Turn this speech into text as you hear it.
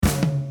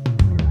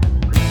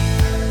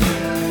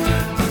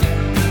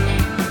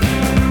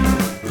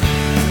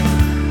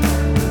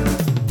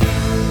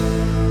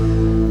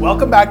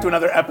Welcome back to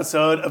another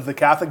episode of the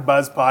Catholic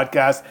Buzz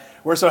podcast.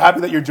 We're so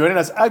happy that you're joining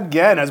us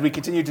again as we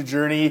continue to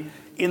journey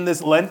in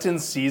this Lenten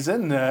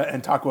season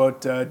and talk about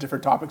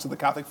different topics of the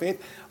Catholic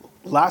faith.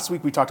 Last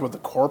week we talked about the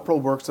corporal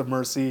works of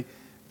mercy.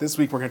 This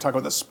week we're going to talk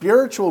about the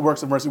spiritual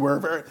works of mercy,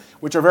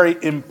 which are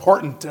very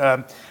important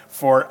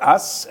for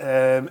us.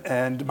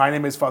 And my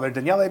name is Father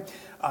Daniele.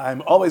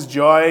 I'm always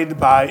joined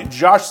by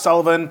Josh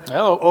Sullivan.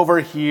 Hello. Over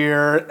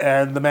here,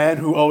 and the man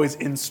who always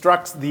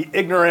instructs the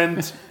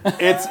ignorant.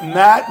 It's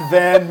Matt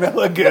Van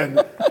Milligan.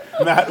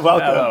 Matt,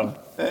 welcome.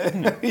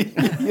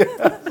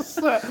 Yes.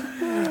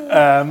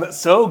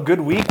 So good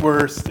week.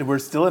 We're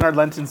still in our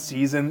Lenten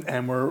season,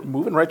 and we're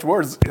moving right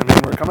towards.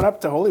 We're coming up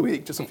to Holy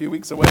Week, just a few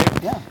weeks away.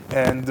 Yeah.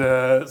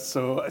 And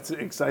so it's an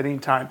exciting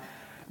time.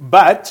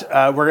 But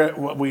we're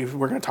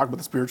going to talk about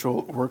the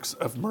spiritual works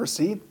of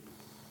mercy.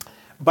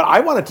 But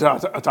I wanted to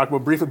talk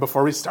about briefly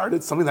before we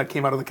started something that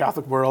came out of the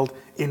Catholic world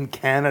in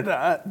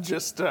Canada.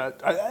 Just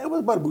it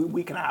was about a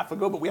week and a half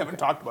ago, but we haven't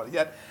talked about it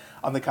yet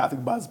on the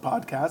Catholic Buzz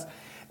podcast.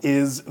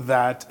 Is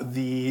that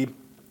the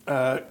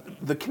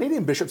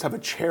Canadian bishops have a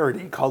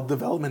charity called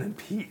Development and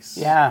Peace?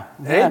 Yeah.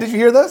 Hey, did you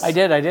hear this? I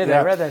did.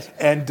 Yeah. I read this.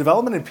 And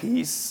Development and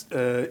Peace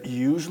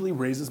usually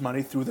raises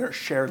money through their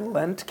Share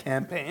Lent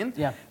campaign.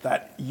 Yeah.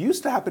 That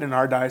used to happen in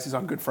our diocese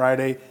on Good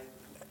Friday.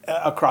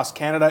 Across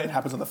Canada, it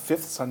happens on the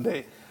fifth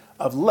Sunday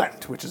of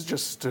Lent, which is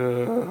just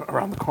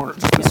around the corner,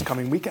 just this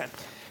coming weekend.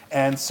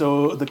 And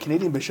so the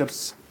Canadian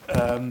bishops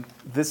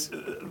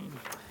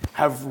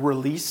have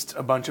released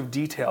a bunch of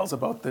details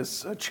about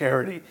this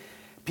charity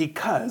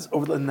because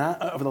over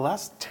the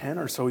last 10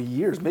 or so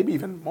years, maybe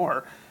even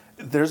more,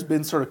 there's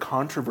been sort of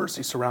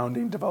controversy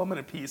surrounding Development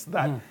and Peace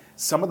that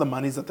some of the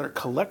monies that they're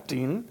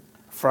collecting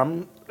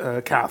from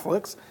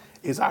Catholics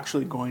is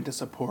actually going to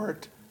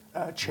support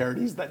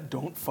charities that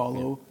don't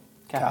follow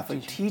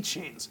Catholic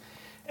teachings.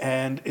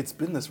 And it's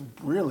been this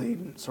really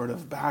sort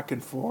of back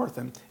and forth,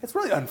 and it's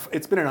really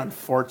it's been an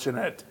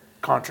unfortunate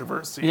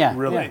controversy,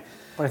 really. Yeah.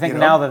 But I think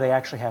now that they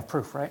actually have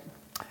proof, right?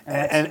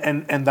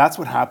 And that's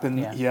what happened.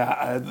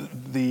 Yeah.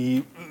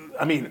 They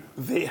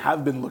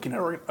have been looking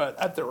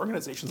at their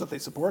organizations that they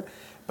support,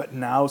 but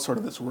now sort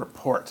of this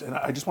report, and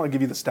I just want to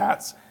give you the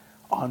stats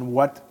on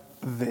what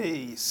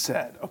they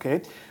said.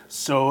 Okay,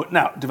 so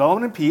now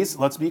Development and Peace.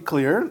 Let's be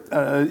clear,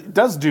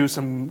 does do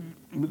some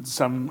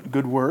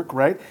good work,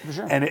 right? For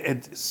sure. And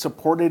it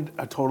supported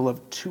a total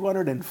of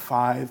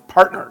 205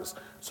 partners.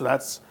 So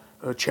that's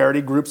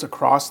charity groups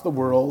across the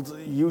world,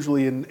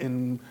 usually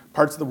in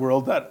parts of the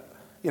world that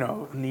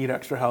need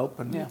extra help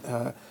and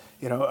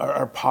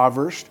are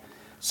impoverished.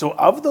 So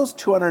of those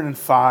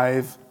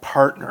 205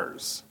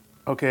 partners,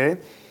 okay,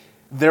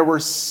 there were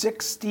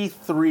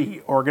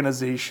 63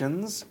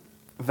 organizations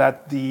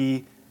that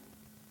the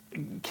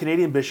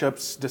Canadian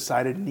bishops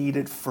decided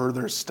needed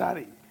further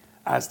study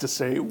as to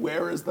say,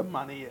 where is the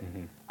money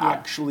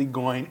actually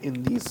going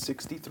in these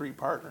 63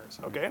 partners,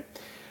 okay?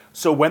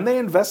 So when they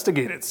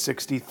investigated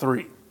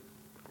 63,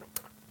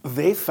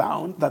 they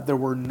found that there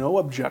were no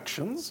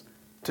objections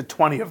to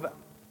 20 of them,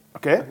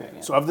 okay?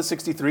 So of the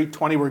 63,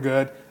 20 were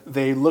good.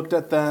 They looked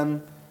at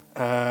them,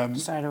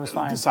 Decided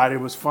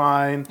it was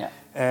fine.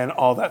 And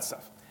all that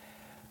stuff.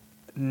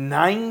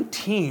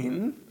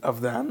 19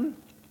 of them,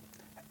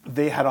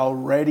 they had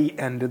already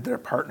ended their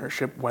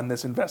partnership when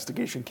this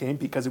investigation came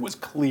because it was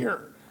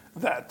clear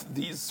that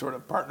these sort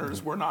of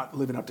partners were not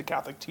living up to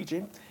Catholic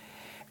teaching.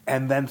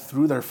 And then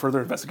through their further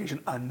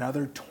investigation,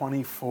 another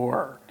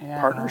 24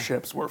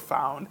 partnerships were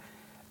found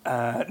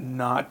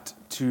weren't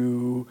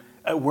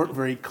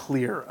very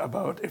clear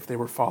about if they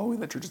were following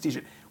the Church's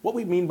teaching. What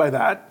we mean by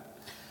that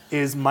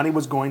is money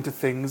was going to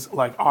things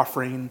like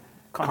offering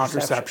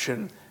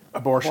contraception,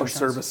 abortion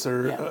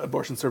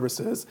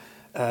services,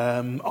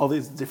 all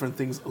these different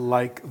things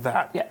like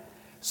that. Yeah.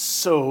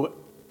 So,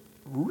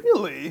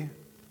 really,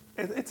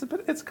 it's a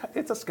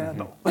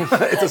scandal.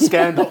 It's a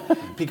scandal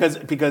because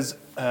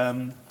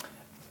the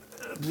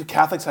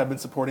Catholics have been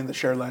supporting the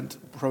Share Lent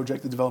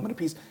project, the Development of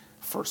Peace,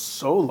 for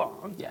so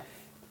long. Yeah.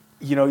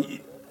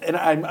 And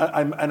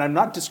I'm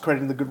not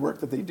discrediting the good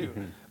work that they do,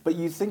 but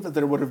you think that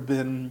there would have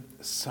been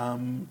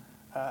some.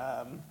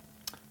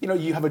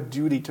 You have a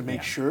duty to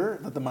make sure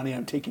that the money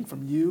I'm taking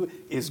from you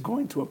is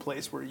going to a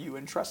place where you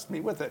entrust me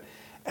with it.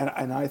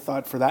 And I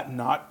thought for that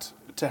not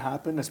to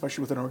happen,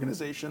 especially with an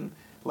organization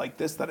like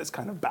this that is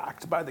kind of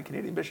backed by the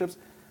Canadian bishops,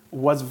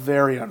 was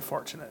very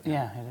unfortunate.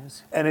 Yeah, it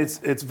is. And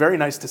it's very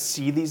nice to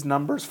see these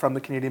numbers from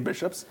the Canadian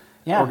bishops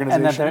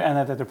organization.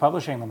 And that they're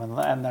publishing them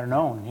and they're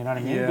known, you know what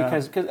I mean? Yeah.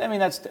 Because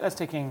that's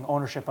taking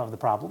ownership of the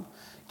problem,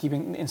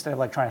 instead of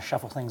like trying to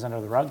shuffle things under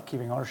the rug,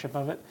 keeping ownership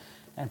of it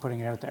and putting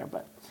it out there.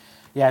 But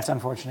yeah, it's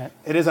unfortunate.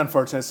 It is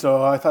unfortunate.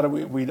 So I thought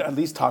we'd at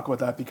least talk about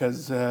that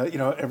because,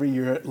 every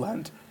year at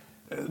Lent.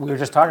 We were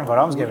just talking about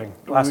almsgiving.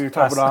 We were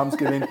talking about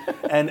almsgiving.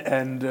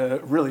 and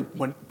really,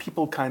 when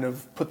people kind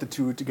of put the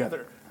two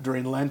together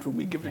during Lent, when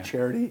we give to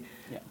charity,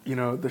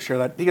 the Share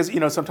That. Because,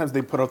 sometimes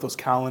they put out those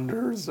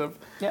calendars of,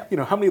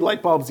 how many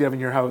light bulbs do you have in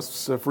your house?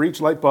 So for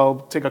each light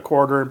bulb, take a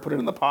quarter and put it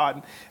in the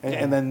pot.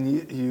 And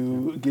then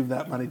you give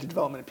that money to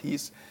Development and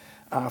Peace.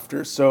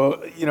 after.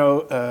 So,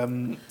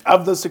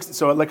 of those 60,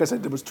 so like I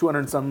said, there was 200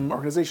 and some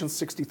organizations,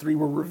 63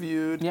 were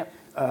reviewed. Yep.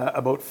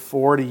 About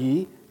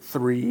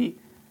 43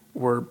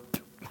 were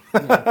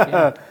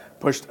Yeah.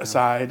 pushed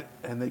aside,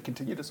 and they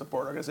continue to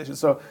support organizations.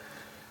 So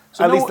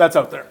So at no- least that's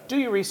out there. Do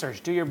your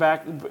research. Do your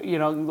back.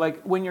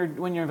 Like when you're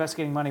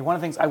investigating money. One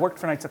of the things I worked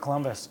for Knights of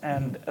Columbus,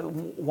 and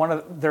one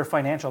of their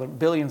financial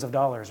billions of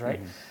dollars,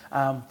 right?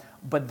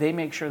 But they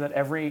make sure that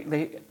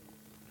they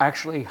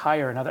actually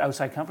hire another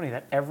outside company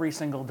that every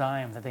single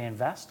dime that they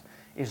invest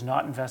is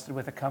not invested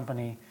with a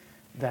company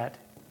that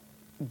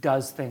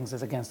does things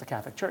as against the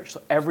Catholic Church.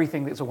 So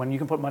everything. So when you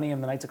can put money in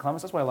the Knights of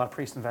Columbus, that's why a lot of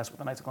priests invest with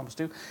the Knights of Columbus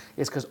too,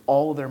 is because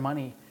all of their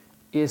money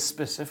is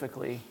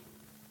specifically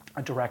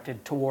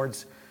directed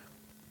towards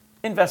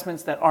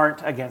investments that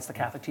aren't against the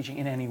Catholic teaching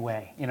in any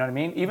way. You know what I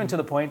mean? Even to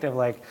the point of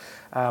like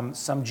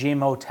some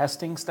GMO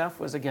testing stuff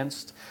was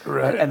against,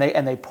 Right.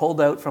 and they pulled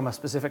out from a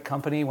specific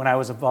company when I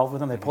was involved with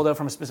them. They pulled out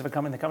from a specific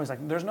company. The company's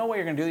like, "There's no way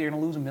you're going to do that. You're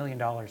going to lose $1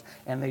 million,"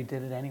 and they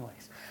did it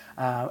anyways.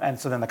 And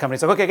so then the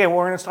company's like, okay, well,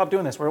 we're going to stop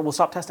doing this. We'll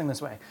stop testing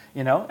this way,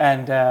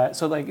 And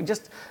so like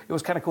it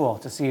was kind of cool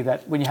to see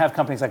that when you have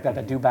companies like that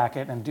that do back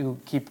it and do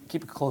keep a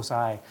close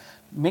eye,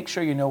 make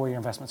sure you know where your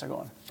investments are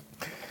going.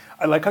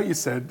 I like how you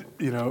said,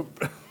 you were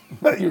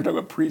talking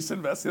about priests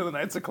investing in the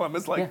Knights of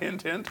Columbus, like Yeah.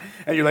 hint,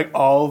 and you're like,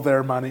 all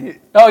their money.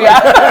 Oh yeah.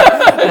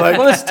 Like,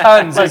 Well, there's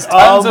tons. There's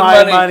all tons of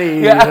my money.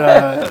 money.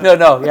 Yeah.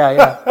 No.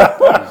 Yeah.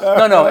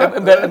 No.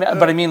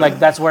 But I mean, like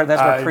that's where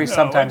I priests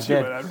know sometimes what you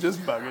did. meant. I'm just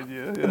bugging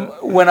you. Yeah.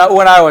 When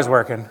I was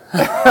working,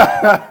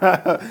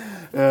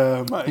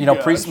 My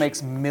priests gosh.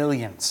 makes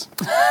millions.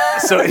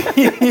 So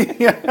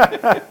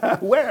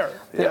where?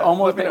 They Yeah,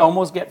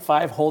 almost get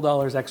 $5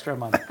 whole extra a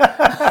month.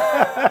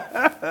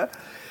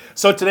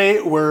 So today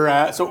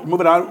we're so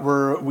moving on.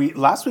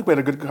 Last week we had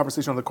a good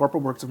conversation on the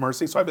corporal works of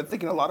mercy. So I've been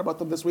thinking a lot about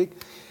them this week,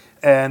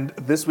 and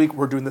this week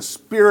we're doing the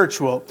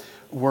spiritual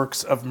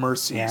works of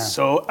mercy. Yeah.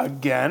 So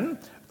again,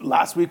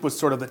 last week was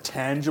sort of the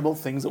tangible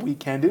things that we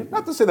can do.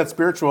 Not to say that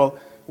spiritual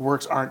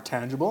works aren't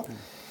tangible,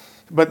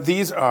 but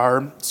these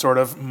are sort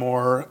of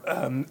more,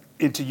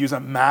 to use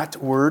a Matt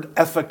word,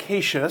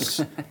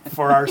 efficacious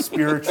for our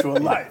spiritual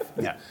life.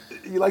 Yeah.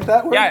 You like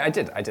that word? Yeah,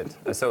 I did.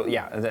 So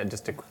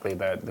just to quickly,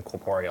 the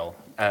corporeal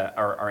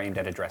are aimed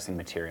at addressing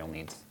material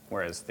needs,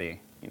 whereas the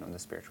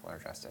spiritual are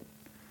addressed at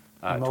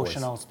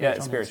Emotional,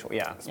 towards, spiritual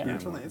needs.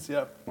 Spiritual needs,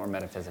 yeah. more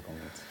metaphysical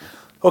needs.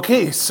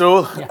 Okay,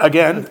 so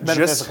again,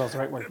 Metaphysical is the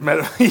right word.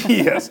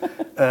 yes,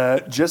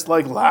 just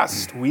like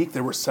last week,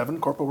 there were 7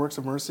 corporal works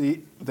of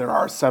mercy. There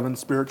are 7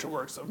 spiritual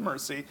works of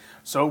mercy.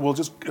 So we'll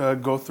just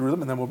go through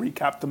them and then we'll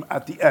recap them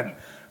at the end.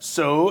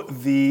 So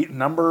the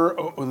number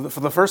for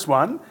the first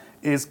one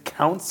is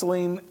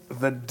counseling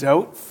the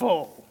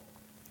doubtful.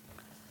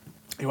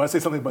 You want to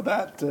say something about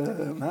that,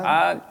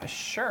 Matt?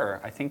 Sure.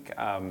 I think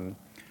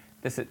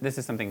this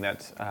is something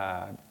that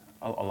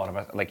a lot of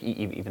us, like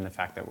even the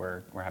fact that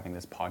we're having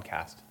this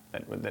podcast,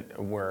 that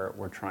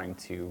we're trying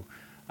to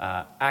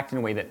act in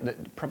a way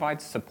that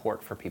provides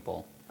support for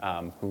people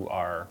who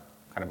are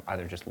kind of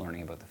either just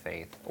learning about the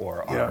faith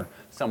or are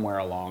somewhere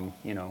along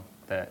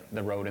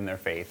the road in their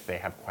faith. They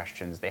have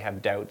questions, they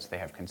have doubts, they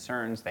have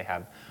concerns, they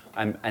have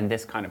and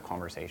this kind of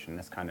conversation,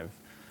 this kind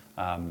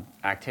of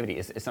activity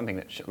is something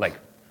that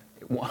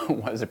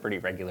was a pretty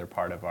regular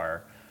part of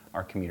our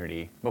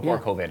community before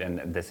COVID,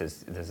 and this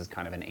is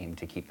kind of an aim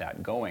to keep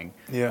that going.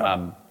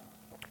 Yeah.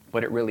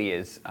 But it really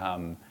is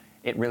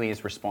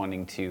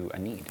responding to a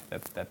need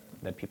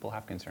that people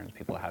have concerns,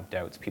 people have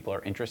doubts, people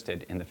are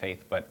interested in the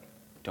faith but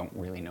don't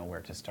really know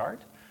where to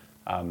start.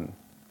 One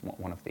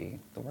of the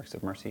works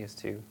of mercy is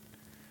to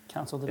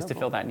Counsel the to doubtful.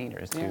 fill that need, or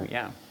is to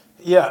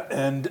Yeah,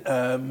 and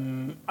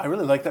I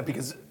really like that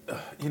because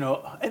and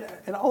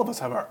all of us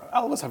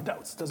have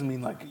doubts. Doesn't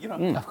mean like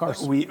Of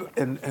course.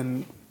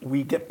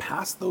 we get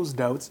past those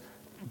doubts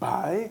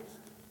by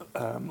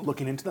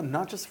looking into them,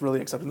 not just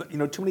really accepting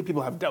them. Too many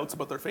people have doubts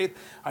about their faith.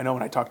 I know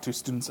when I talk to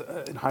students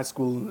in high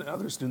school and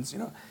other students,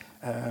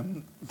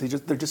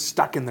 they're just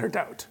stuck in their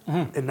doubt,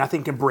 and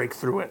nothing can break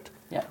through it.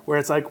 Yeah. Where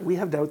it's like we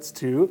have doubts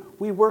too.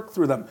 We work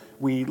through them.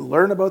 We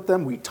learn about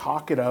them. We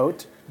talk it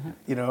out.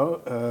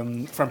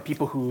 From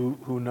people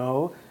who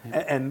know,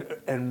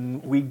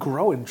 and we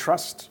grow in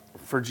trust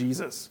for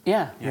Jesus.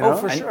 Yeah.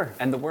 For sure.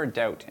 And the word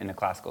doubt in a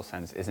classical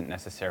sense isn't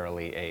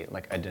necessarily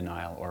a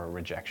denial or a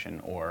rejection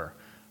or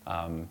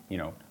a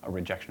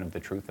rejection of the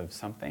truth of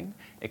something.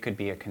 It could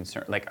be a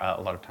concern. Like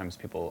a lot of times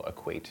people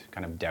equate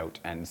kind of doubt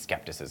and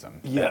skepticism.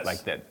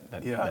 Yes.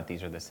 That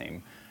these are the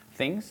same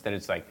things. That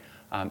it's like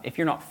if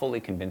you're not fully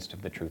convinced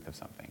of the truth of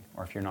something,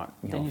 or if you're not,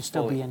 Then you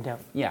still be in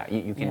doubt. Yeah,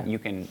 you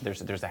can.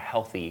 There's a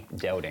healthy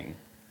doubting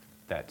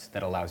that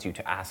allows you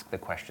to ask the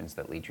questions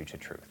that lead you to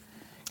truth.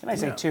 Can I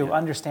say too,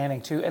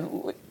 understanding too,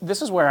 and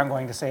this is where I'm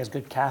going to say as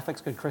good Catholics,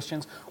 good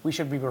Christians, we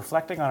should be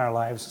reflecting on our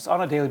lives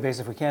on a daily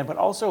basis if we can, but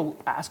also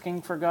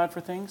asking for God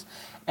for things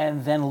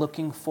and then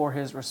looking for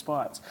his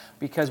response.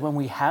 Because when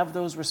we have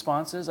those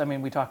responses, I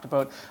mean, we talked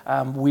about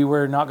we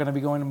were not going to be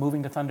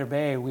moving to Thunder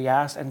Bay. We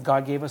asked and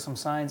God gave us some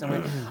signs.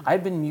 And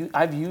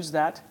I've used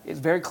that. It's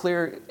very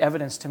clear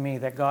evidence to me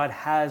that God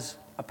has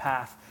a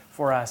path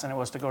for us, and it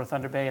was to go to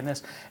Thunder Bay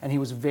and he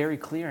was very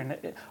clear.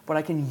 But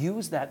I can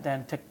use that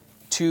then to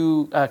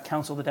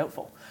counsel the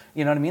doubtful.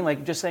 You know what I mean?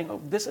 Like just saying,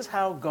 oh, this is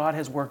how God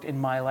has worked in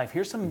my life.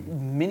 Here's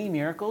some mini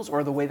miracles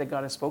or the way that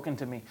God has spoken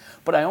to me.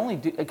 But I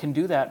can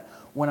do that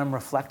when I'm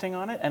reflecting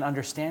on it and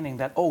understanding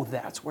that, oh,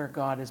 that's where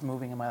God is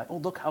moving in my life. Oh,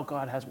 look how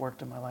God has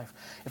worked in my life.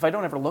 If I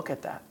don't ever look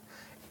at that,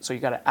 so you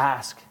got to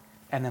ask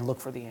and then look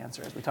for the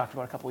answer, as we talked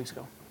about a couple weeks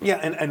ago. Yeah,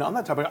 and on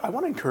that topic, I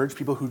want to encourage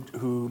people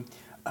who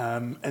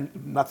and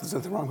not that there's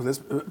anything wrong with this,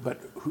 but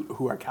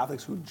who are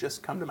Catholics who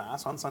just come to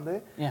Mass on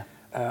Sunday. Yeah.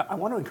 I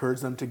want to encourage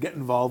them to get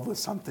involved with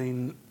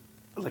something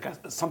like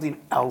something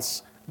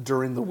else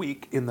during the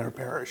week in their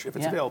parish if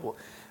it's available,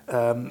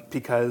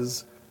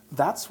 because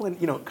that's when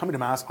coming to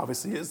Mass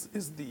obviously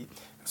is the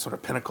sort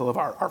of pinnacle of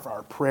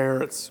our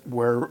prayer. It's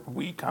where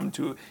we come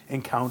to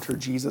encounter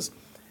Jesus.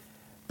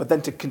 But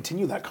then to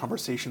continue that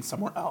conversation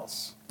somewhere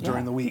else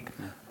during the week,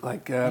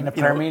 like in a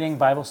prayer meeting,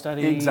 Bible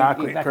study,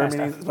 exactly, that prayer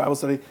kind of meetings, Bible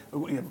study.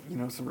 We have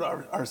some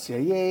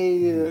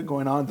RCIA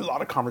going on. There's a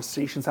lot of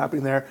conversations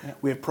happening there. Yeah.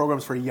 We have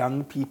programs for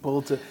young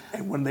people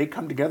and when they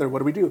come together,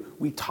 what do?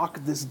 We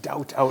talk this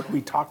doubt out.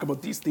 We talk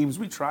about these themes.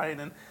 We try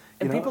and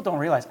people don't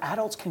realize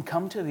adults can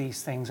come to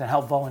these things and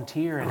help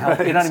volunteer and help.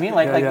 Right. You know what I mean?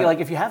 Like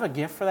if you have a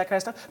gift for that kind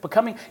of stuff, but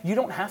you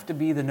don't have to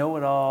be the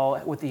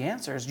know-it-all with the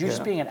answers. You're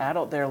just being an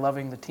adult there,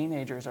 loving the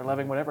teenagers or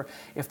loving whatever.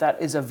 If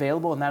that is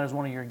available and that is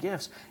one of your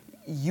gifts,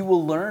 you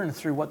will learn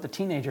through what the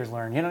teenagers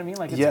learn. You know what I mean?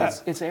 Like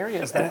it's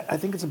areas that I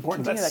think it's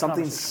important that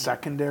something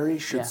secondary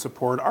should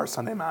support our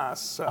Sunday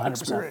Mass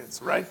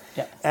experience, right?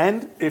 Yeah.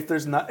 And if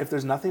there's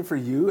nothing for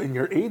you in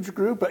your age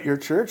group at your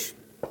church,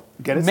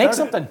 get it started. Make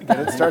something. Get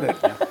it started.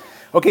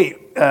 Okay,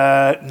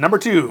 number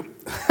 2.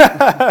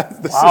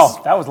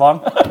 That was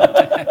long.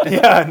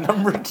 Yeah,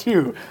 number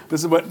 2.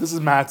 This is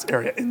Matt's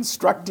area.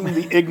 Instructing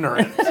the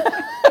ignorant.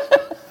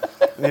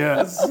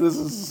 Yes, this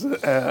is.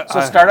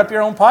 So start up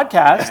your own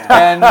podcast,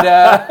 and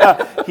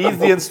he's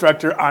the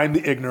instructor. I'm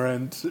the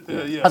ignorant.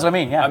 That's what I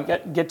mean. Yeah,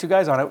 get two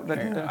guys on it.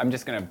 I'm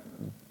just gonna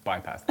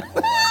bypass that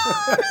whole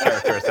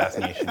character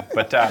assassination,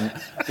 but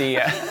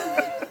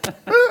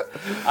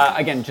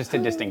again, just to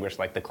distinguish,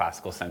 like the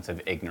classical sense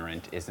of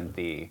ignorant isn't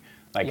the.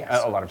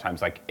 A lot of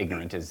times, like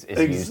ignorant is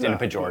used in a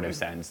pejorative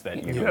sense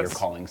that you're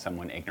calling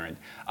someone ignorant.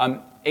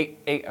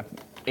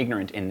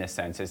 Ignorant in this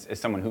sense is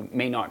someone who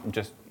may not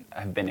just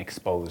have been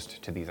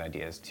exposed to these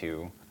ideas.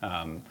 To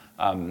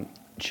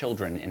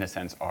children, in a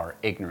sense, are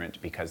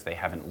ignorant because they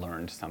haven't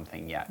learned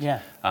something yet. Yeah.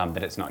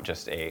 That it's not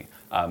just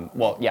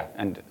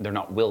and they're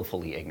not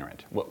willfully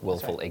ignorant.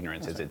 Willful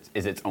ignorance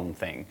is its own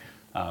thing.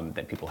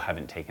 That people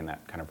haven't taken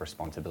that kind of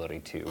responsibility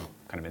to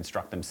kind of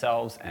instruct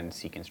themselves and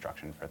seek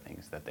instruction for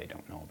things that they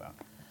don't know about.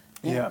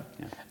 Yeah.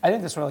 I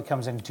think this really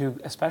comes into,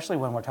 especially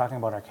when we're talking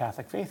about our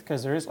Catholic faith,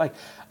 because there is I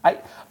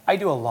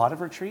do a lot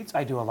of retreats,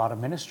 I do a lot of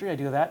ministry, I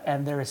do that,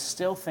 and there is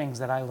still things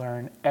that I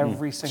learn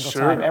every single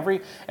time.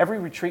 Every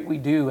retreat we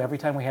do, every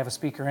time we have a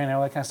speaker in, and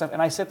all that kind of stuff,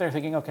 and I sit there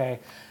thinking, okay,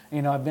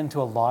 I've been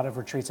to a lot of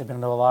retreats, I've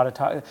been to a lot of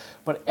talks,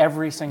 but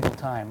every single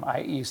time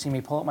you see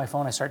me pull up my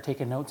phone, I start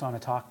taking notes on a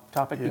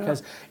topic,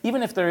 because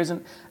even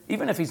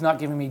if he's not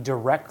giving me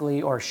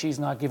directly or she's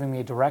not giving me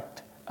a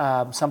direct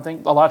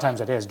something, a lot of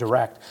times it is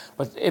direct,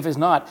 but if it's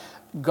not,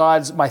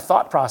 my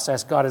thought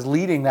process, God is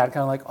leading that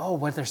kind of like, oh,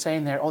 what they're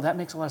saying there, oh, that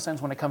makes a lot of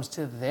sense when it comes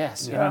to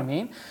this, you know what I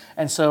mean?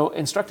 And so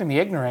instructing the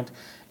ignorant,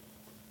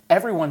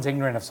 everyone's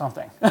ignorant of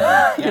something,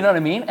 you know what I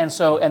mean?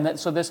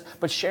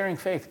 But sharing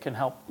faith can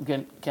help,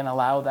 can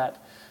allow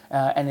that,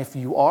 and if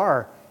you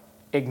are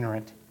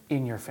ignorant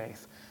in your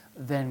faith,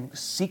 then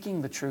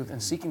seeking the truth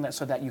and seeking that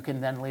so that you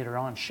can then later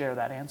on share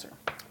that answer.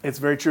 It's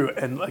very true,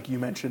 and like you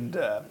mentioned,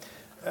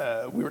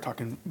 we were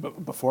talking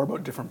before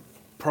about different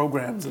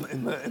programs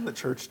in the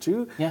church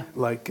too. Yeah.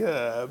 Like,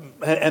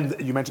 and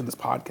you mentioned this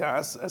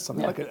podcast as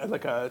something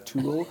like a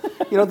tool.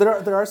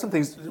 There are some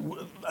things.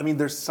 I mean,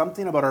 there's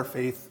something about our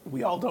faith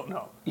we all don't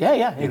know.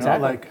 Yeah,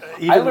 exactly.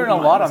 I learn a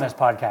lot on this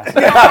podcast.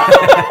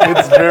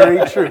 It's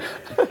very true.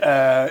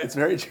 It's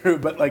very true.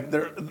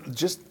 But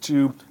just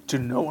to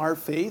know our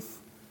faith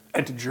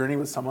and to journey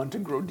with someone to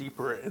grow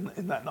deeper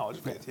in that knowledge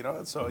of faith.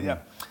 So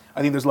I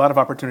think there's a lot of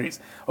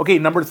opportunities. Okay,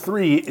 number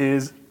 3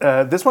 is,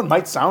 this one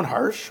might sound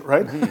harsh,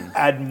 right?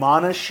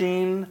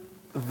 Admonishing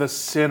the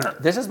sinner.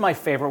 This is my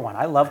favorite one.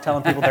 I love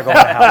telling people they're going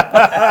to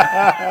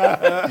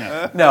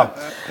hell. No,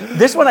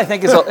 this one I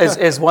think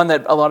is one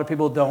that a lot of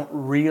people don't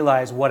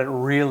realize what it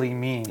really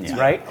means,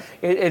 right?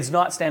 It's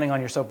not standing on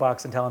your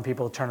soapbox and telling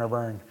people turn or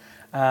burn.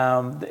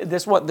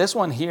 This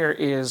one here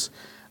is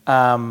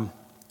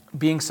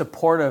being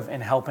supportive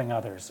and helping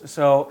others.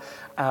 So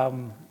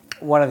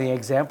one of the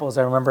examples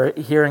I remember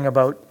hearing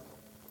about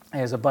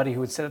is a buddy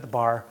who would sit at the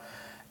bar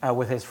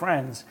with his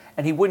friends,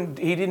 and he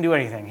didn't do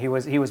anything. He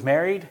was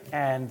married,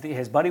 and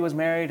his buddy was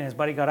married, and his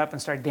buddy got up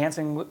and started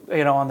dancing,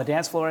 on the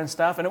dance floor and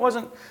stuff. And it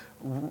wasn't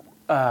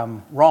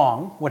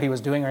wrong what he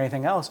was doing or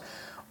anything else,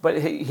 but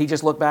he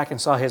just looked back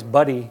and saw his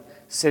buddy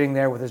sitting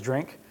there with his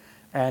drink,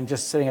 and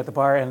just sitting at the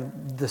bar,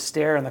 and the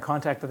stare and the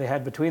contact that they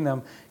had between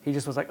them. He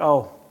just was like,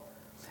 "Oh,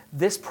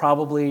 this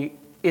probably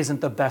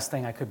isn't the best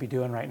thing I could be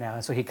doing right now."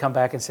 And so he'd come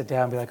back and sit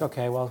down and be like,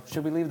 "Okay, well,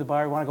 should we leave the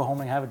bar? We want to go home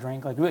and have a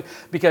drink?"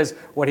 Because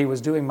what he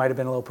was doing might have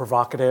been a little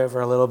provocative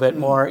or a little bit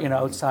more,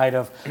 outside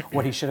of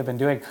what he should have been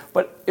doing.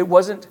 But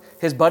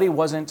his buddy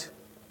wasn't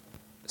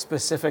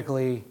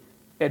specifically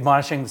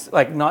admonishing,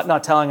 like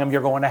not telling him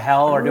you're going to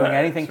hell or doing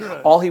anything.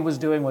 Right. All he was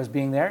doing was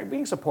being there,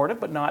 being supportive,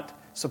 but not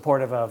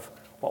supportive of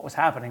what was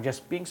happening,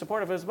 just being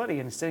supportive of his buddy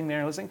and sitting there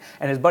and listening.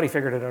 And his buddy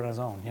figured it out on his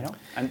own,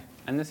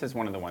 And this is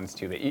one of the ones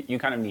too that you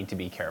kind of need to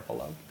be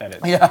careful of. That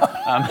it's, yeah.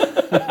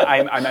 I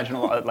imagine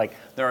a lot, like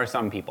there are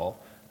some people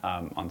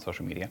on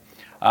social media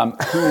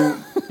who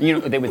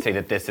they would say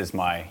that this is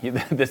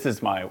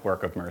my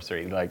work of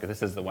mercy, like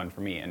this is the one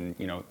for me, and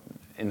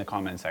in the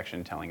comment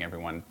section telling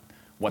everyone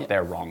what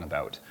they're wrong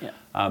about. Yeah.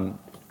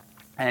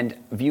 And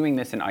viewing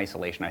this in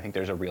isolation, I think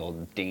there's a real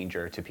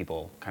danger to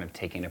people kind of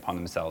taking it upon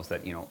themselves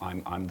that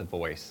I'm the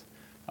voice.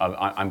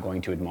 I'm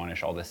going to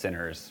admonish all the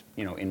sinners,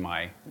 in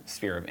my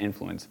sphere of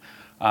influence.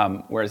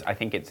 Whereas I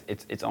think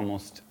it's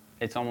almost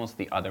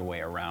the other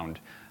way around.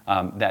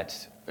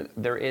 That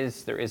there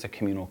is a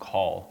communal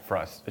call for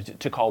us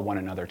to call one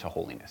another to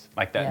holiness,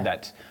 like that. Yeah.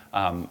 That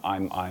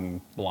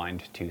I'm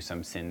blind to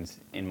some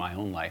sins in my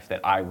own life that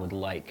I would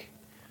like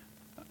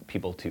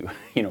people to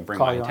bring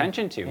my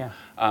attention to.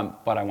 Yeah.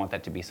 But I want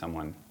that to be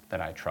someone that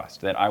I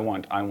trust. That I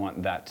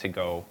want that to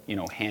go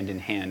hand in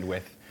hand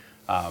with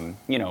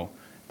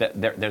that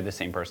they're the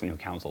same person who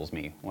counsels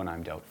me when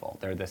I'm doubtful.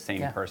 They're the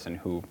same person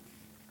who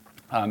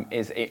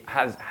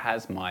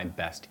has my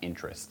best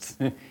interests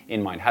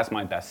in mind, has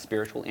my best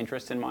spiritual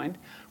interests in mind,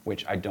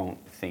 which I don't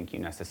think you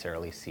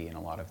necessarily see in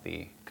a lot of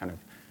the kind of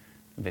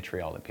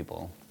vitriol that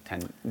people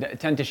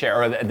tend to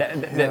share,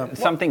 or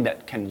something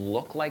that can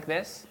look like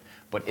this,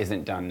 but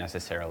isn't done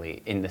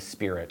necessarily in the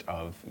spirit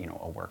of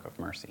a work of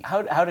mercy.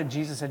 How did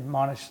Jesus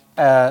admonish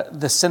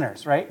the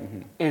sinners? Right?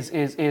 Mm-hmm.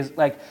 Is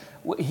like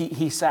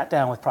he sat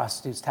down with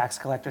prostitutes, tax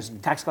collectors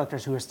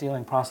who are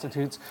stealing,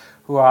 prostitutes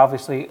who are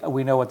obviously,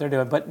 we know what they're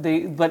doing,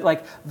 but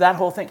like that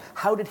whole thing.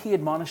 How did he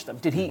admonish them?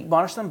 Did he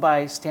admonish them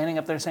by standing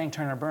up there saying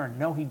 "turn or burn"?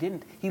 No, he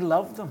didn't. He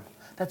loved them.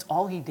 That's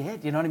all he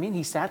did. You know what I mean?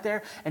 He sat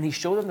there and he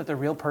showed them that they're a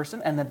real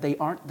person and that they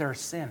aren't their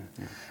sin.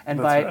 Yeah. And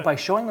by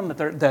showing them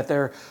that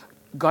they're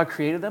God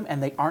created them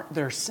and they aren't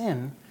their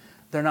sin,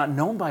 they're not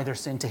known by their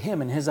sin to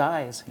him in his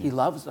eyes. He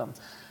loves them.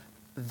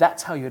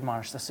 That's how you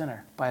admonish the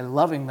sinner, by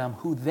loving them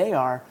who they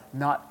are,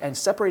 and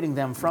separating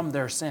them from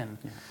their sin.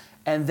 Yeah.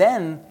 And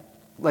then,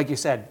 like you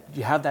said,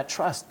 you have that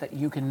trust that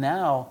you can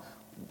now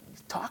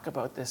talk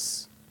about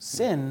this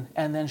sin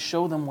and then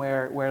show them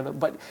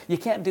but you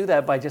can't do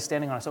that by just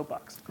standing on a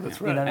soapbox.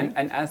 That's right.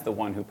 And as the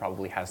one who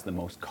probably has the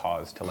most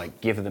cause to like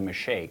give them a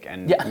shake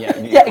and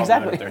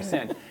exactly. their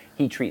sin,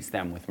 he treats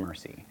them with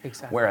mercy.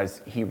 Exactly.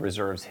 Whereas he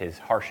reserves his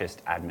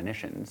harshest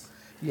admonitions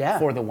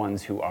for the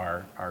ones who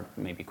are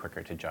maybe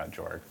quicker to judge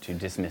or to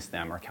dismiss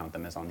them or count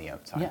them as on the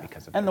outside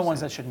because of the ones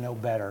that should know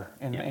better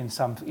in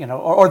some,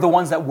 or the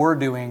ones that were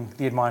doing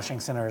the admonishing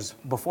sinners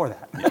before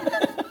that.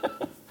 Yeah.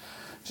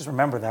 Just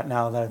remember that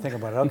now that I think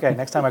about it. Okay,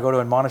 next time I go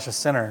to admonish a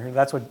sinner,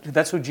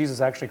 that's who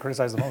Jesus actually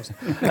criticized the most.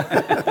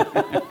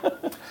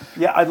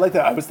 Yeah, I'd like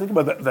that. I was thinking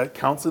about that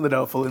counseling the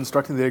doubtful,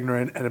 instructing the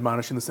ignorant, and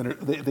admonishing the sinner.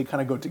 They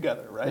kind of go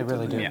together, right? They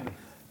really do. Yeah.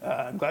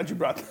 I'm glad you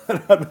brought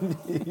that up.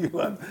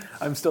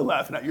 I'm still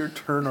laughing at your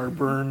turn or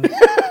burn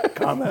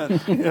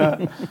comment.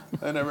 Yeah,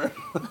 I never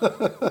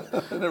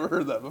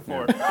heard that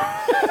before.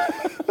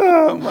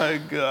 Oh my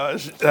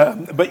gosh!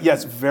 But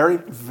yes, very,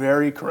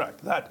 very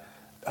correct. That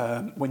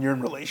when you're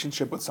in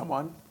relationship with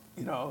someone,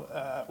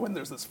 when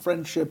there's this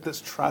friendship,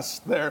 this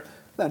trust there,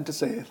 then to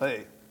say,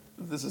 hey,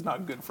 this is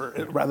not good for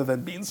it, rather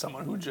than being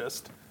someone who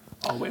just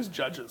always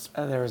judges.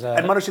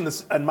 Admonishing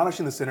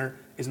the sinner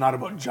is not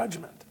about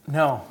judgment.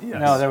 No, yes.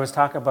 No. There was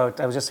talk about.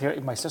 I was just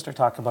hearing my sister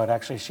talk about.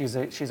 Actually, she's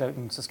out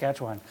in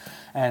Saskatchewan,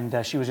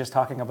 and she was just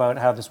talking about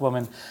how this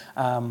woman.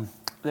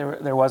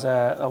 There was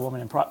a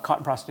woman caught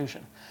in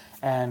prostitution,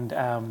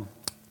 and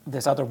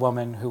this other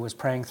woman who was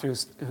praying through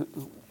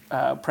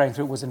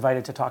was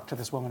invited to talk to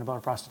this woman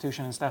about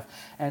prostitution and stuff,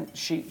 and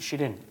she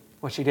didn't.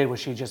 What she did was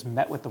she just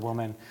met with the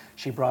woman.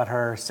 She brought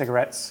her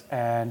cigarettes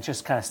and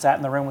just kind of sat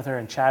in the room with her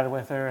and chatted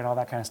with her and all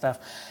that kind of stuff.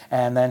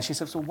 And then she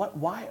said, "So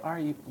why are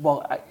you?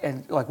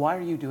 Why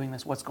are you doing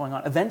this? What's going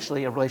on?"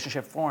 Eventually, a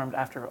relationship formed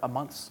after a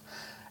month,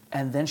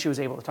 and then she was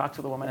able to talk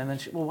to the woman. And then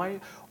why?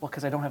 Well,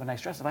 because I don't have a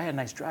nice dress. If I had a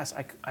nice dress,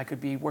 I could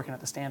be working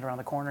at the stand around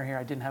the corner here.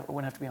 I wouldn't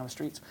have to be on the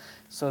streets.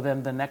 So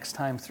then the next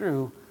time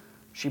through,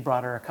 she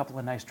brought her a couple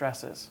of nice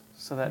dresses,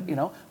 so that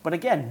But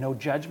again, no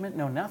judgment,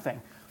 no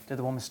nothing. Did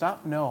the woman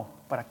stop? No.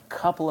 But a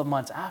couple of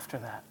months after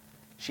that,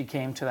 she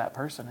came to that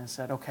person and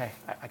said, "Okay,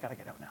 I got to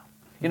get out now."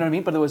 You know what I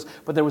mean?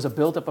 But there was a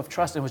buildup of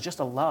trust. It was just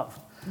a love,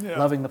 Yeah.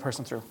 loving the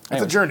person through. It's a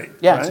Anyways. journey,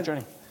 Yeah, right? it's a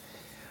journey.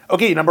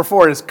 Okay, number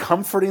 4 is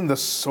comforting the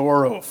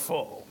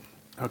sorrowful.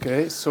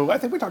 Okay, so I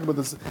think we talked about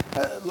this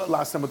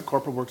last time with the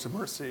corporal works of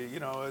mercy. You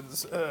know,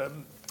 it's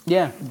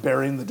Yeah.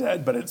 burying the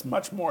dead, but it's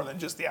much more than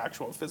just the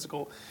actual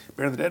physical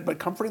burying the dead, but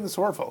comforting the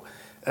sorrowful.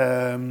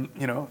 You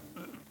know,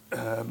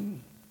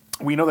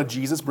 we know that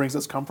Jesus brings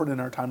us comfort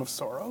in our time of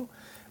sorrow,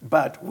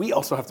 but we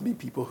also have to be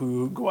people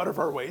who go out of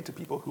our way to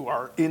people who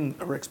are in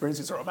or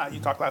experiencing sorrow. Matt,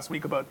 you talked last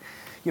week about,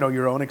 you know,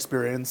 your own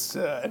experience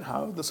and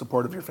how the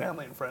support of your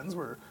family and friends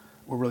were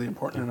really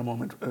important in a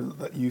moment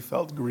that you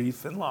felt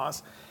grief and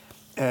loss.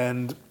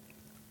 And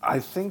I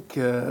think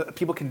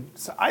people can,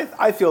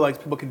 I feel like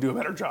people can do a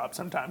better job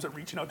sometimes at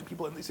reaching out to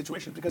people in these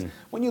situations, because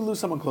when you lose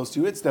someone close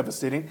to you, it's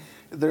devastating.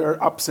 There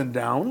are ups and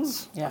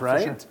downs, Yeah, for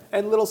right? sure.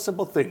 And little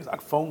simple things,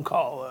 like phone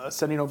call,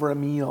 sending over a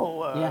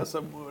meal, Yeah.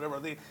 whatever.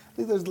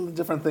 There's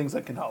different things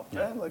that can help.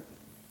 Yeah. Like,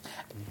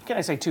 Can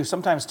I say too,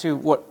 sometimes too,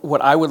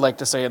 what I would like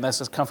to say, and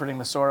this is comforting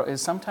the sorrow, is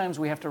sometimes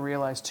we have to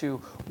realize too,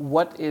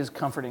 what is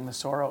comforting the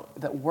sorrow,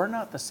 that we're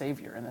not the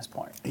savior in this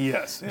point.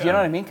 yes. Do you know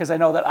what I mean? Because I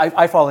know that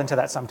I fall into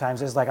that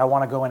sometimes. It's like I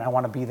want to go and I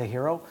want to be the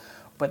hero,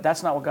 but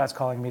that's not what God's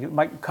calling me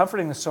to.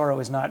 Comforting the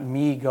sorrow is not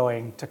me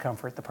going to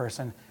comfort the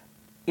person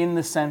in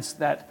the sense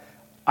that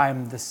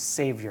I'm the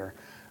savior.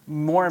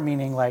 More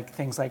meaning like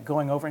things like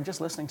going over and just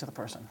listening to the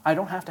person. I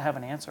don't have to have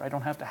an answer. I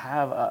don't have to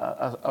have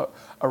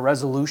a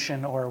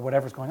resolution or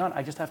whatever's going on.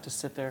 I just have to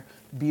sit there,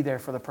 be there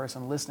for the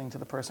person, listening to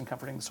the person,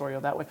 comforting the sorrow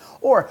that way.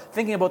 Or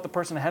thinking about the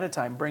person ahead of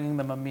time, bringing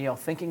them a meal,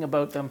 thinking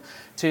about them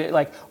to,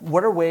 like,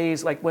 what are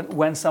ways, like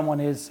when someone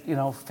is, you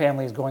know,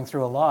 family is going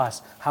through a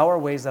loss, how are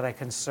ways that I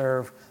can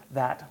serve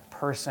that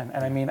person?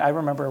 And I mean, I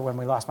remember when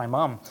we lost my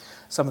mom,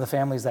 some of the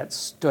families that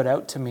stood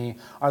out to me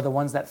are the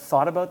ones that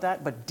thought about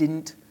that but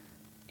didn't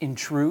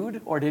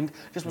intrude or didn't,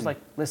 just was like,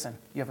 listen,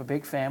 you have a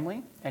big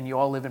family and you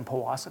all live in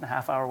Powassan, a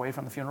half hour away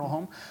from the funeral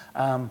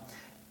home.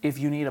 If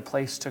you need a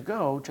place to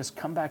go, just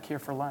come back here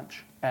for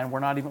lunch. And we're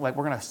not even like,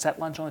 we're going to set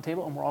lunch on the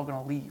table and we're all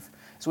going to leave.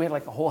 So we had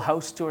like a whole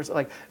house tour,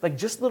 like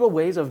just little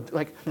ways of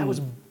like, that was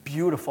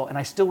beautiful. And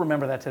I still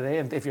remember that today.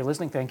 And if you're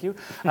listening, thank you.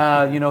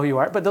 You know who you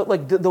are. But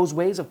those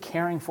ways of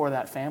caring for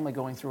that family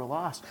going through a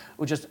loss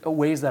were just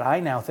ways that I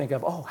now think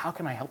of, oh, how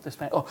can I help this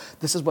family? Oh,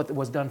 this is what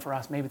was done for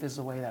us. Maybe this is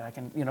a way that I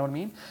can, you know what I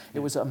mean? It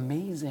was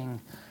amazing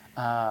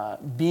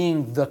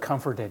being the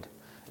comforted.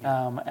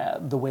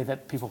 The way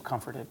that people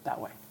comforted that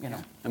way, you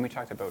know. And we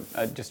talked about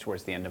just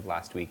towards the end of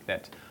last week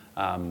that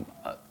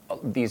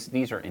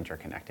these are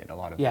interconnected. A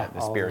lot of Yeah, the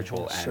all of them,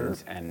 spiritual sure.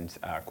 and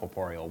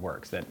corporeal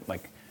works, that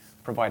like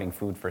providing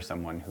food for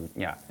someone who,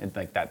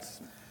 like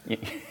that's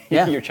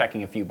Yeah. you're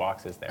checking a few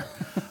boxes there.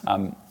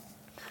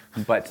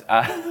 But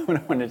what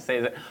I wanted to say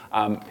is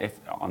that if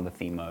on the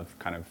theme of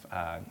kind of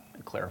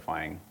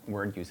clarifying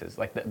word uses,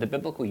 like the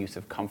biblical use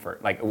of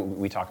comfort, like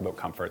we talk about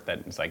comfort, that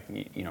it's like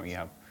you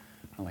have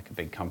like a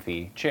big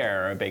comfy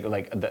chair, a big,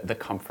 like the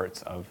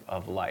comforts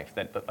of life,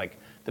 that like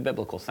the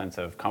biblical sense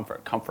of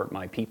comfort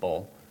my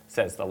people,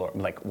 says the Lord.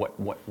 Like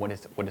what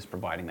is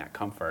providing that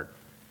comfort?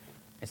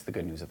 It's the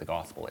good news of the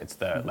gospel. It's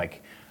the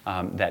like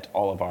that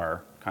all of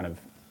our kind of,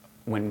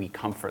 when we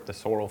comfort the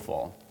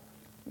sorrowful,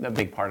 a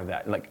big part of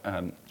that, like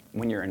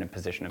when you're in a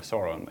position of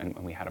sorrow, and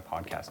we had a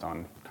podcast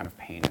on kind of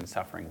pain and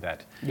suffering,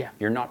 that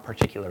you're not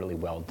particularly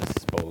well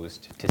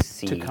disposed to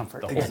see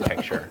comfort. the whole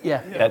picture.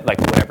 Yeah. That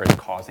like whatever is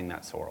causing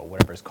that sorrow,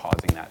 whatever is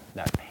causing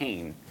that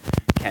pain,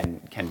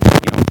 can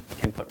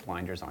put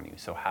blinders on you.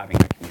 So having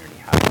that community,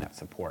 having that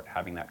support,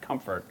 having that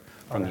comfort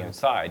from the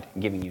outside,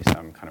 giving you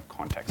some kind of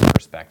context,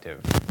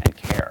 perspective, and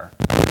care,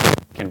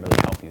 can really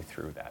help you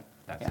through that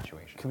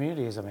situation.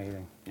 Community is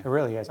amazing. It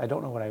really is. I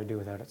don't know what I would do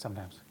without it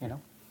sometimes, you know?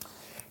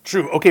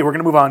 true. Okay, we're going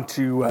to move on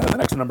to the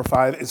next one, number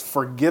 5, is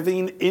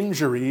forgiving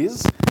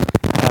injuries.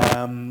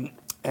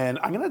 And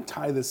I'm going to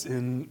tie this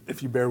in,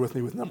 if you bear with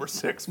me, with number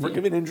 6,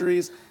 forgiving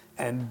injuries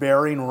and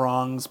bearing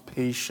wrongs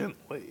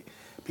patiently.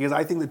 Because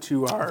I think the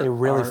two are... They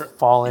really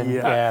fall in,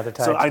 the tides.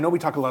 So I know we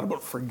talk a lot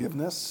about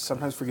forgiveness.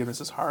 Sometimes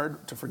forgiveness is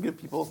hard to forgive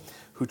people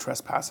who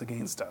trespass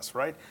against us,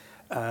 right?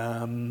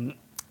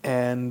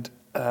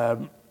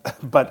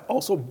 But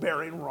also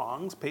bearing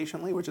wrongs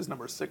patiently, which is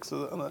number 6.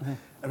 I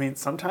mean,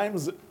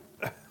 sometimes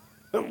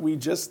we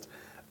just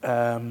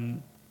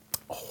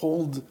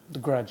hold a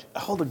grudge.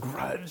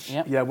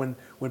 Yep. Yeah, when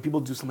people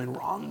do something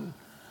wrong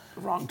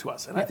to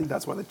us, and I think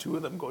that's why the two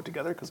of them go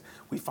together, because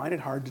we find it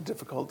hard to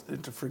difficult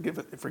to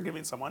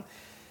forgiving someone.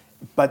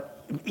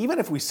 But even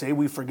if we say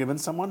we've forgiven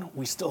someone,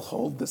 we still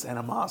hold this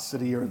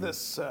animosity or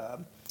this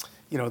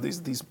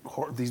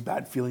these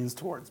bad feelings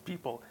towards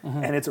people,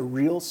 and it's a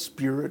real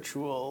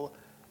spiritual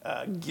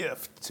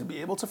gift to be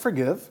able to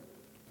forgive,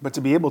 but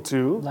to be able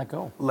to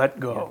let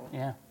go.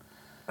 Yeah.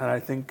 And I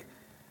think,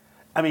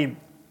 I mean,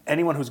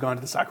 anyone who's gone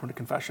to the sacrament of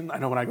confession, I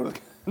know when I go to the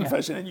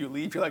confession and you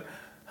leave, you're like,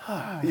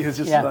 it's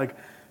just like,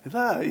 it's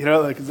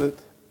a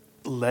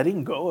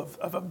letting go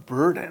of a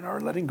burden,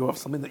 or letting go of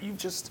something that you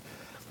just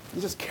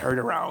carried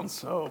around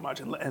so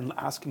much, and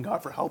asking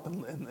God for help,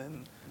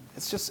 and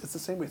it's the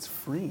same way. It's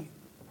free.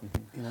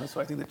 You know,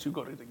 so I think the two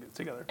go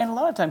together. And a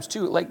lot of times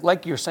too,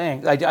 like you're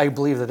saying, I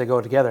believe that they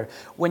go together.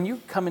 When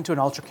you come into an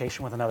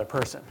altercation with another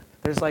person,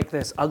 there's like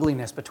this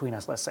ugliness between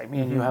us. Let's say me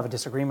and you have a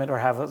disagreement,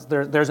 or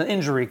there's an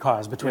injury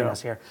caused between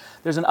us here.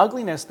 There's an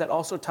ugliness that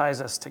also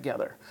ties us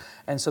together,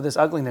 and so this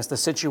ugliness, the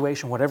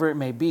situation, whatever it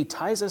may be,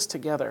 ties us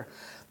together.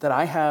 That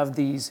I have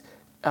these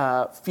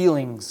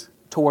feelings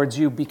towards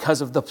you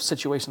because of the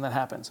situation that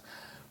happens.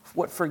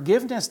 What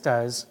forgiveness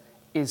does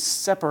is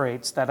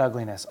separates that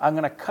ugliness. I'm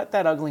going to cut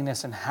that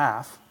ugliness in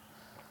half,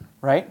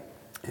 right?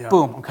 Yeah.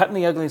 Boom, I'm cutting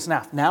the ugliness in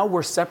half. Now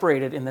we're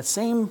separated in the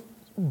same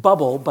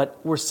bubble, but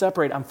we're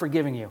separated. I'm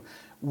forgiving you.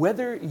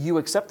 Whether you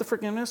accept the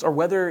forgiveness or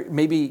whether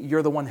maybe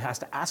you're the one who has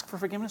to ask for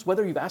forgiveness,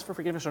 whether you've asked for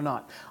forgiveness or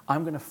not,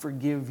 I'm going to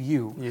forgive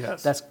you.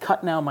 Yes. That's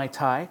cut now my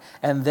tie.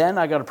 And then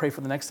I got to pray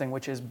for the next thing,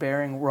 which is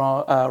bearing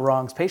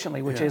wrongs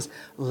patiently, which is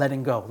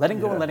letting go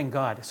and letting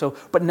God. So,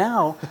 but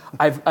now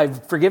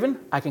I've forgiven.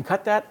 I can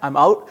cut that. I'm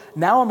out.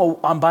 Now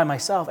I'm by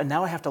myself, and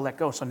now I have to let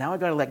go. So now I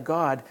got to let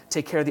God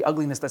take care of the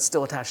ugliness that's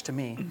still attached to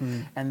me,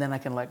 and then I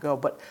can let go.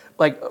 But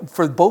like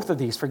for both of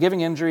these,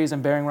 forgiving injuries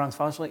and bearing wrongs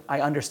falsely,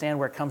 I understand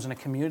where it comes in a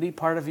community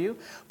part of you,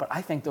 but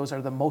I think those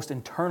are the most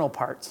internal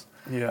parts.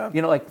 Yeah.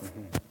 You know, like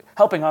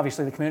helping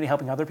obviously the community,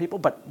 helping other people,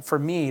 but for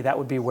me that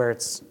would be where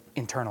it's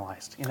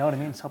internalized. You know what I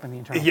mean? It's helping the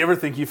internal. You ever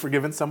think you've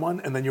forgiven someone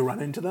and then you run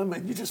into them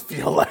and you just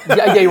feel like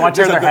you want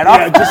to tear their head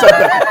off?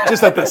 Yeah,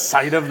 just at the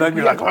sight of them,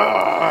 you're like,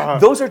 ah.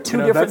 Those are two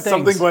different that's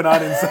things. Something going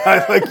on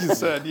inside, like you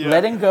said. Yeah.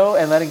 Letting go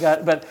and letting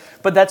God,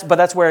 but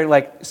that's where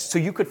like so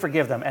you could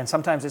forgive them, and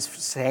sometimes it's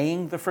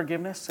saying the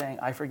forgiveness, saying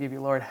I forgive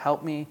you, Lord,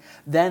 help me.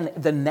 Then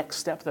the next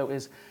step though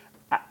is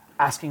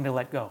asking to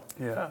let go.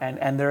 Yeah.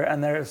 And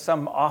there are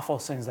some awful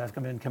sins that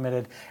have been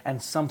committed,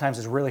 and sometimes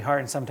it's really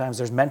hard, and sometimes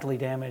there's mentally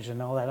damage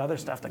and all that other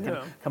stuff that can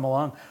come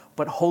along.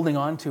 But holding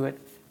on to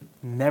it,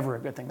 never a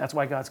good thing. That's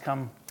why God's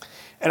come.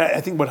 And I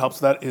think what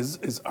helps with that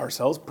is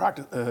ourselves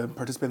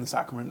participate in the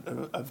sacrament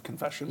of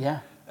confession.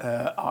 Yeah.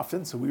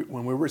 Often, so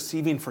when we're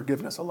receiving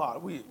forgiveness a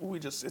lot, we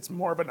just it's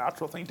more of a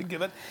natural thing to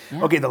give it.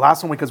 Yeah. Okay, the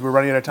last one, because we're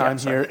running out of time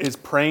here, is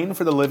praying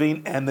for the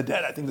living and the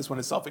dead. I think this one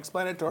is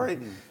self-explanatory.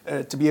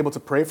 To be able to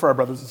pray for our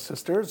brothers and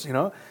sisters, you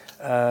know,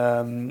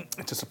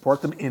 to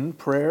support them in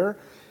prayer,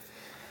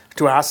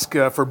 to ask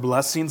for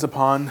blessings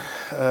upon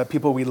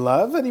people we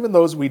love and even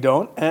those we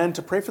don't, and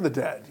to pray for the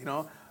dead, you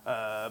know.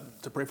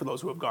 To pray for those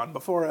who have gone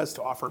before us,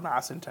 to offer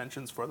mass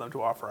intentions for them,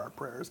 to offer our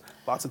prayers.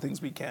 Lots of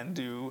things we can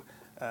do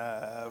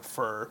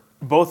for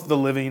both the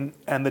living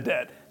and the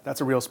dead. That's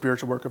a real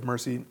spiritual work of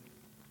mercy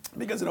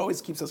because it always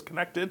keeps us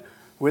connected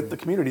with the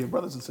community of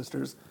brothers and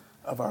sisters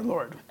of our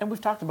Lord. And we've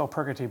talked about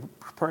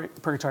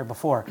purgatory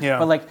before. Yeah.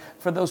 But like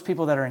for those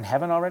people that are in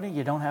heaven already,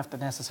 you don't have to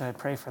necessarily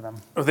pray for them.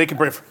 Oh, they can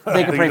pray for us.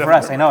 They can pray for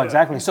us. I know,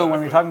 exactly. So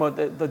when we're talking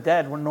about the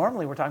dead, we're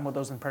talking about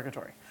those in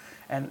purgatory,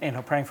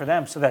 and praying for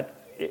them so that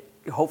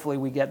hopefully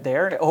we get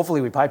there.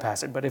 Hopefully we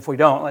bypass it. But if we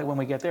don't, like when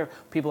we get there,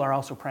 people are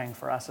also praying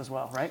for us as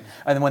well, right?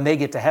 And then when they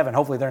get to heaven,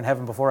 hopefully they're in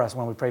heaven before us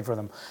when we prayed for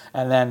them.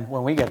 And then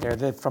when we get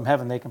there, from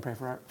heaven they can pray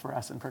for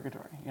us in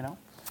purgatory. You know.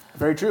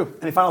 Very true.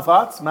 Any final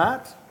thoughts,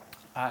 Matt?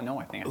 No,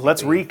 I think.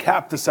 Let's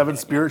recap the 7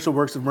 spiritual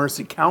works of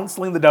mercy: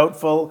 counseling the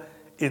doubtful,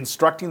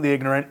 instructing the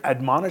ignorant,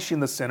 admonishing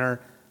the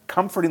sinner,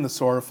 comforting the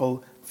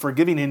sorrowful,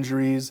 forgiving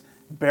injuries,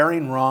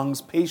 bearing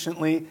wrongs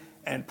patiently,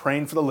 and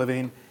praying for the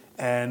living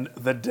and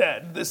the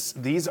dead.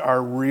 These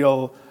are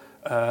real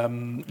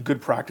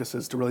good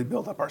practices to really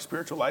build up our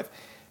spiritual life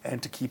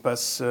and to keep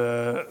us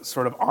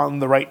sort of on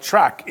the right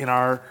track in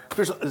our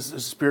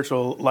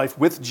spiritual life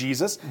with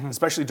Jesus,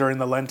 especially during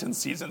the Lenten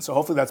season. So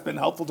hopefully that's been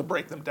helpful to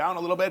break them down a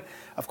little bit.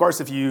 Of course,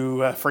 if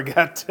you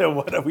forget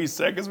what we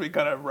said, because we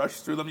kind of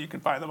rushed through them, you can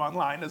find them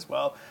online as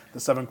well. The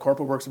 7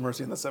 corporal works of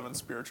mercy and the 7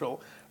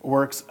 spiritual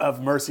works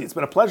of mercy. It's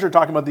been a pleasure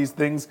talking about these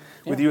things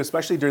with you,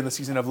 especially during the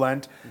season of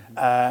Lent.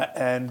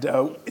 And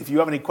if you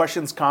have any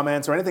questions,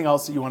 comments, or anything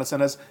else that you want to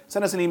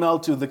send us an email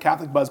to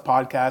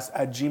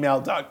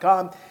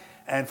thecatholicbuzzpodcast@gmail.com.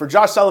 And for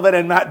Josh Sullivan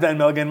and Matt Van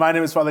Milligan, my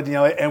name is Father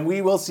Daniele, and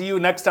we will see you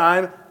next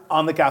time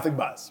on The Catholic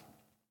Buzz.